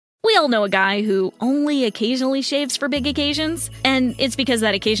all know a guy who only occasionally shaves for big occasions, and it's because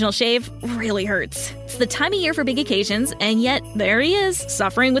that occasional shave really hurts. It's the time of year for big occasions, and yet there he is,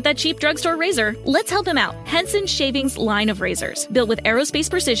 suffering with that cheap drugstore razor. Let's help him out. Henson Shaving's line of razors, built with aerospace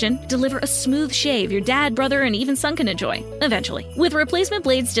precision, deliver a smooth shave your dad, brother, and even son can enjoy, eventually. With replacement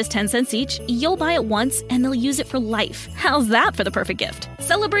blades just 10 cents each, you'll buy it once and they'll use it for life. How's that for the perfect gift?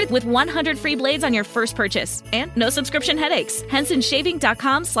 Celebrate with 100 free blades on your first purchase, and no subscription headaches.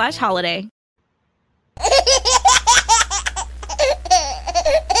 HensonShaving.com/holiday.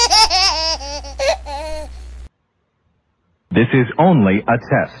 This is only a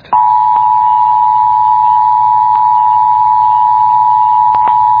test.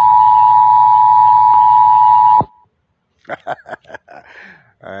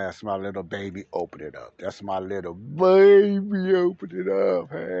 That's my little baby. Open it up. That's my little baby. Open it up.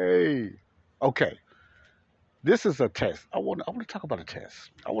 Hey. Okay. This is a test. I want to talk about a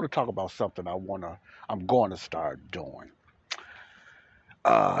test. I want to talk about something I'm going to start doing.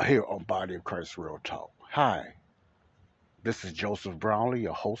 Here on Body of Christ Real Talk. Hi. This is Joseph Brownlee,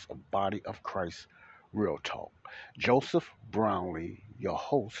 your host of Body of Christ Real Talk. Joseph Brownlee, your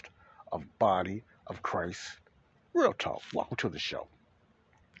host of Body of Christ Real Talk. Welcome to the show.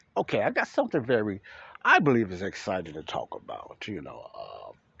 Okay, I got something I believe is exciting to talk about.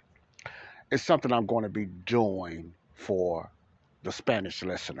 It's something I'm going to be doing for the Spanish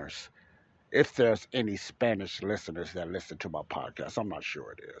listeners. If there's any Spanish listeners that listen to my podcast, I'm not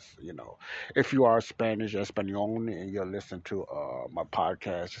sure it is. If you are Spanish, Espanol, and you're listening to my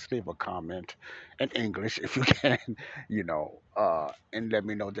podcast, just leave a comment in English if you can, and let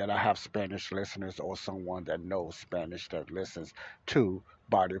me know that I have Spanish listeners or someone that knows Spanish that listens to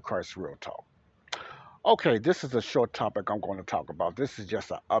Body of Christ Real Talk. Okay, this is a short topic I'm going to talk about. This is just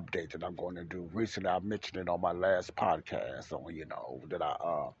an update that I'm going to do. Recently, I mentioned it on my last podcast,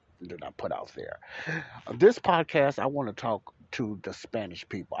 that I put out there. This podcast, I want to talk to the Spanish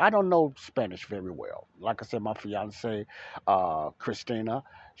people. I don't know Spanish very well. Like I said, my fiance, Christina,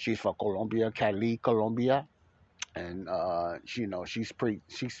 she's from Colombia, Cali, Colombia, and she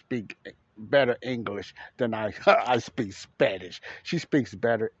speak better English than I speak Spanish. She speaks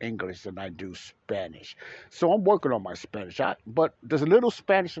better English than I do Spanish. So I'm working on my Spanish. But there's a little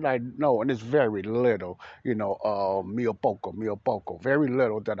Spanish that I know, and it's very little, mio poco, very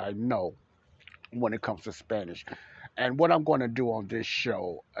little that I know when it comes to Spanish. And what I'm going to do on this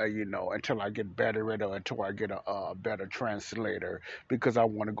show, until I get better at it, or until I get a better translator, because I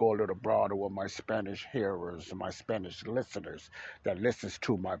want to go a little broader with my Spanish hearers, my Spanish listeners that listens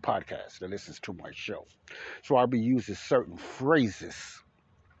to my podcast, that listens to my show. So I'll be using certain phrases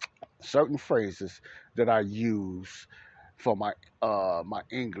that I use for my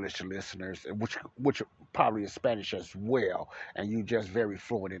English listeners, which probably is Spanish as well, and you just very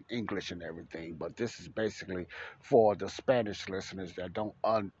fluent in English and everything. But this is basically for the Spanish listeners that don't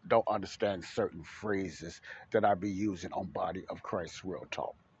understand certain phrases that I be using on Body of Christ Real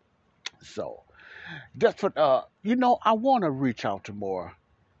Talk. So that's what I want to reach out to more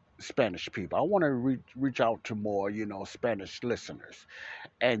Spanish people. I want to reach out to more, Spanish listeners.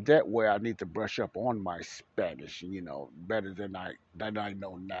 And that way I need to brush up on my Spanish, better than I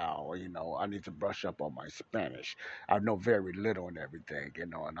know now. I need to brush up on my Spanish. I know very little and everything,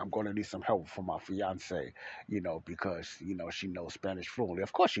 and I'm going to need some help from my fiance, because, she knows Spanish fluently.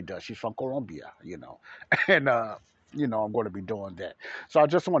 Of course she does. She's from Colombia, and, I'm going to be doing that. So I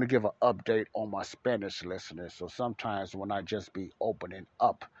just want to give an update on my Spanish listeners. So sometimes when I just be opening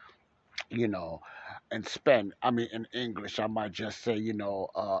up, in English, I might just say, I'm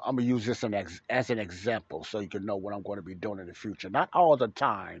going to use this as an example so you can know what I'm going to be doing in the future. Not all the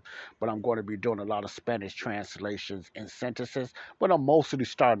time, but I'm going to be doing a lot of Spanish translations and sentences, but I'm mostly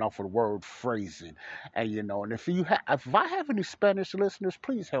starting off with word phrasing. And, and if I have any Spanish listeners,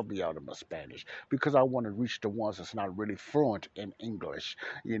 please help me out in my Spanish, because I want to reach the ones that's not really fluent in English.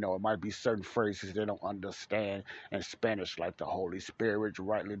 It might be certain phrases they don't understand in Spanish, like the Holy Spirit,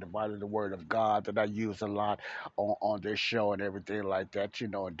 rightly dividing the word of God, that I use a lot on this show and everything like that,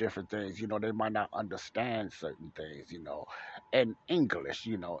 and different things. They might not understand certain things, in English.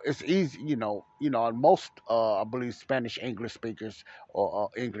 It's easy, most, I believe, Spanish English speakers or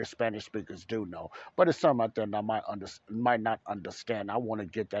English Spanish speakers do know, but it's something like that I might not understand. I want to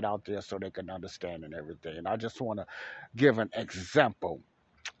get that out there so they can understand and everything. And I just want to give an example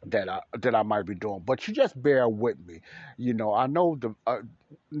that I might be doing, but you just bear with me. I know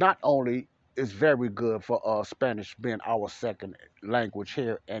not only is very good for Spanish being our second language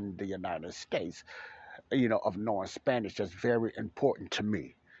here in the United States, of knowing Spanish. That's very important to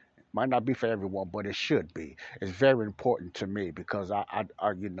me. Might not be for everyone, but it should be. It's very important to me because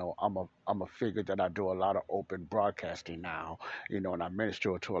I'm a figure that I do a lot of open broadcasting now, and I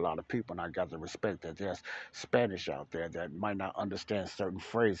minister to a lot of people, and I got to respect that there's Spanish out there that might not understand certain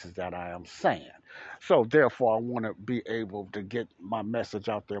phrases that I am saying. So therefore, I want to be able to get my message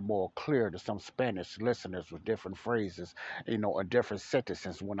out there more clear to some Spanish listeners with different phrases, and different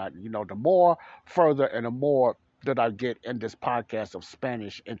sentences. The more further and the more that I get in this podcast of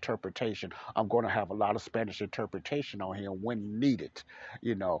Spanish interpretation. I'm going to have a lot of Spanish interpretation on here when needed.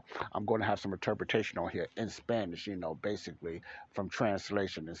 You know, I'm going to have some interpretation on here in Spanish, basically from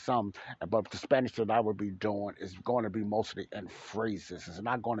translation and some. But the Spanish that I would be doing is going to be mostly in phrases. It's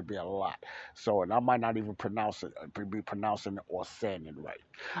not going to be a lot. So, and I might not even be pronouncing it or saying it right.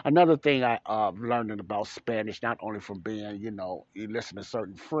 Another thing I learning about Spanish, not only from being, you listen to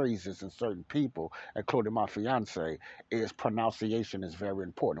certain phrases and certain people, including my fiance, is pronunciation is very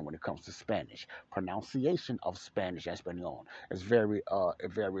important when it comes to Spanish. Pronunciation of Spanish, Espanol, is very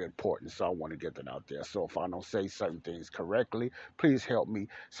important. So I want to get that out there. So if I don't say certain things correctly, please help me,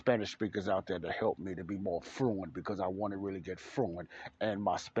 Spanish speakers out there, to help me to be more fluent because I want to really get fluent in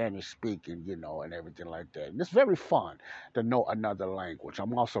my Spanish speaking, and everything like that. And it's very fun to know another language.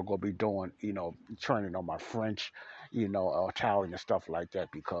 I'm also going to be doing, training on my French, Italian and stuff like that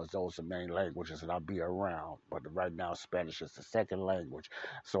because those are main languages that I'll be around. But right now, Spanish is the second language.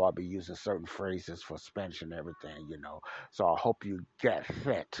 So I'll be using certain phrases for Spanish and everything. So I hope you get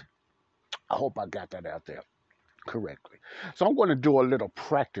that. I hope I got that out there correctly. So I'm going to do a little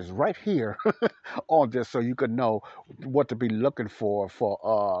practice right here on this so you can know what to be looking for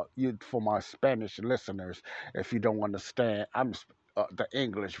my Spanish listeners if you don't understand. The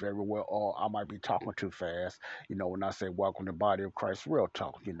English very well, or I might be talking too fast. When I say welcome to Body of Christ Real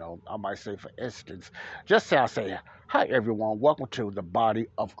Talk, I might say, for instance, just say I say, hi everyone, welcome to the Body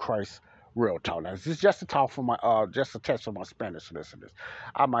of Christ Real Talk. Now, this is just a talk for just a test for my Spanish listeners.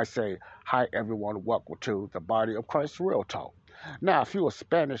 I might say, hi everyone, welcome to the Body of Christ Real Talk. Now, if you're a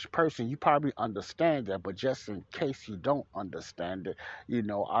Spanish person, you probably understand that, but just in case you don't understand it,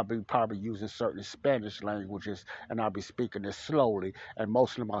 I'll be probably using certain Spanish languages and I'll be speaking it slowly. And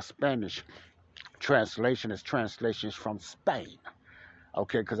most of my Spanish translations from Spain.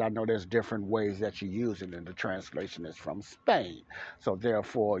 Okay, because I know there's different ways that you use it, and the translation is from Spain. So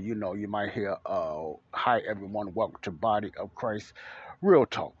therefore, you might hear, hi everyone, welcome to Body of Christ Real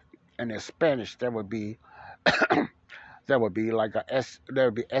Talk. And in Spanish, there would be like there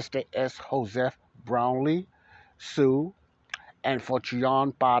would be SDS Joseph Brownlee, Sue,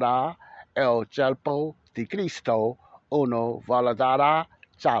 Anfitrión para el Cuerpo de Cristo, uno validada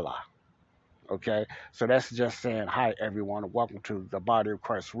chala. Okay, so that's just saying, hi everyone, welcome to the Body of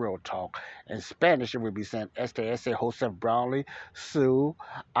Christ Real Talk. In Spanish, it would be saying, este Joseph Brownlee, su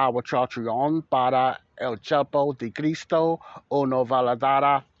aguachatrión para el cuerpo de Cristo, uno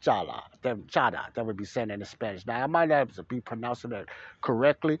validada chala. That would be saying in Spanish. Now, I might not be pronouncing it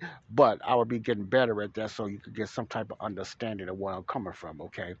correctly, but I would be getting better at that so you could get some type of understanding of where I'm coming from,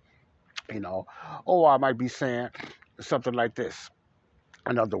 okay? Or I might be saying something like this.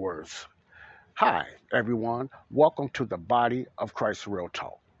 In other words, hi, everyone. Welcome to the Body of Christ Real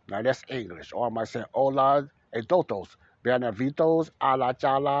Talk. Now, that's English. Or I might say, hola, a todos. Bienvenidos a la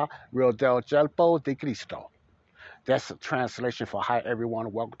charla Real del Cuerpo de Cristo. That's a translation for hi,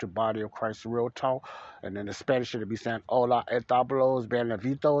 everyone. Welcome to Body of Christ Real Talk. And in the Spanish, it'll be saying, hola, establos,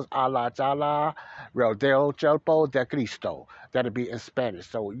 bienvenidos a la charla Real del Cuerpo de Cristo. That'll be in Spanish.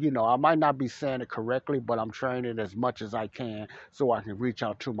 So, I might not be saying it correctly, but I'm training as much as I can so I can reach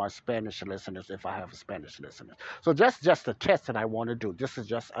out to my Spanish listeners if I have a Spanish listener. So that's just a test that I want to do. This is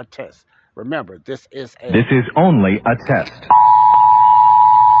just a test. Remember, this is only a test.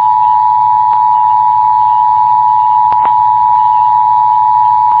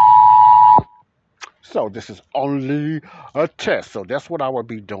 So this is only a test. So that's what I would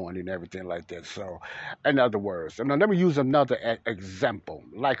be doing and everything like that. So, in other words, and now let me use another example.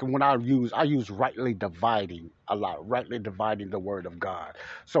 Like when I use rightly dividing a lot, rightly dividing the word of God.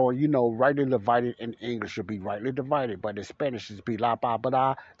 So, rightly divided in English should be rightly divided, but in Spanish it be la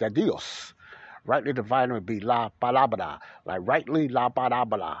palabra de Dios. Rightly divided would be la palabra, like rightly la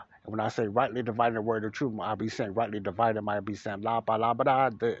palabra. And when I say rightly dividing the word of truth, I'll be saying rightly divided, might be saying la palabra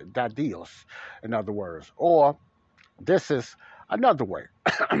de Dios, in other words. Or this is another way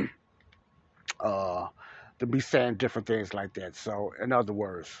to be saying different things like that. So, in other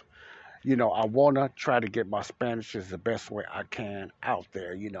words, I want to try to get my Spanish is the best way I can out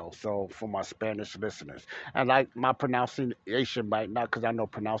there, so for my Spanish listeners. And like my pronunciation might not, because I know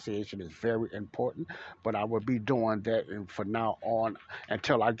pronunciation is very important, but I will be doing that from now on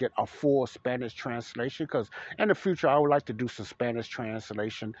until I get a full Spanish translation, because in the future I would like to do some Spanish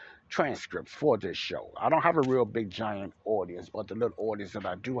translation transcripts for this show. I don't have a real big giant audience, but the little audience that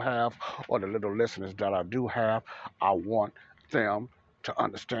I do have, or the little listeners that I do have, I want them to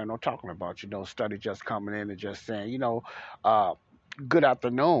understand what I'm talking about. Study just coming in and just saying, uh, good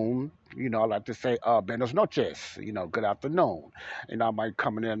afternoon. I like to say, buenos noches, good afternoon. And I might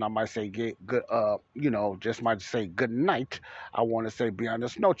come in and I might say, good, just might say good night. I want to say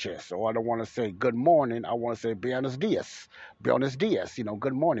buenos noches. Or I don't want to say good morning. I want to say buenos dias,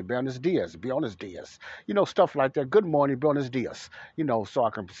 good morning, buenos dias, stuff like that. Good morning, buenos dias, so I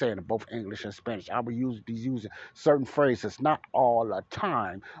can say it in both English and Spanish. I will be using certain phrases, not all the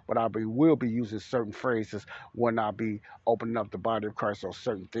time, but will be using certain phrases when I be opening up the body of Christ on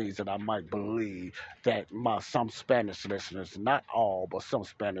certain things that I might believe that some Spanish listeners, not all, but some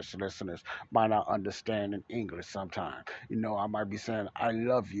Spanish listeners might not understand in English sometimes. I might be saying, I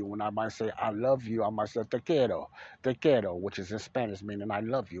love you. When I might say, I love you, I might say, te quiero, which is in Spanish, meaning I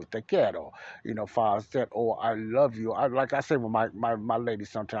love you, te quiero. If I said, oh, I love you, like I say with my lady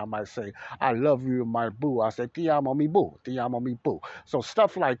sometimes, I might say, I love you, my boo. I say, te amo mi boo, te amo mi boo. So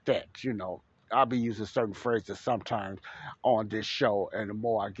stuff like that, I'll be using certain phrases sometimes on this show, and the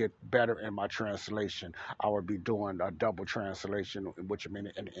more I get better in my translation, I will be doing a double translation, which I mean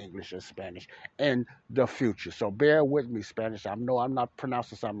in English and Spanish in the future. So bear with me, Spanish. I know I'm not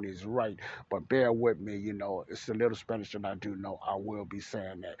pronouncing some of these right, but bear with me. It's a little Spanish that I do know. I will be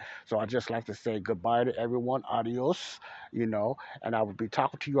saying that. So I just like to say goodbye to everyone. Adios, and I will be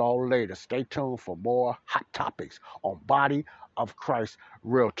talking to you all later. Stay tuned for more hot topics on Body of Christ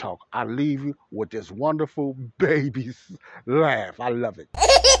Real Talk. I leave you with this wonderful baby's laugh. I love it.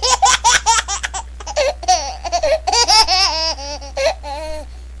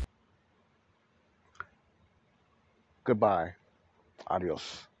 Goodbye.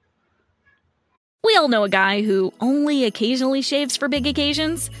 Adios. We all know a guy who only occasionally shaves for big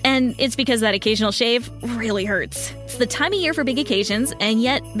occasions, and it's because that occasional shave really hurts. It's the time of year for big occasions, and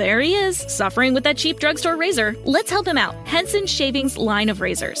yet there he is, suffering with that cheap drugstore razor. Let's help him out. Henson Shaving's line of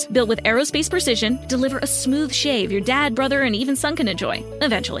razors, built with aerospace precision, deliver a smooth shave your dad, brother, and even son can enjoy,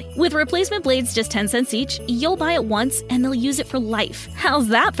 eventually. With replacement blades just 10 cents each, you'll buy it once, and they'll use it for life. How's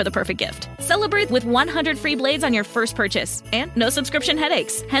that for the perfect gift? Celebrate with 100 free blades on your first purchase, and no subscription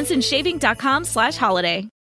headaches. HensonShaving.com/holiday.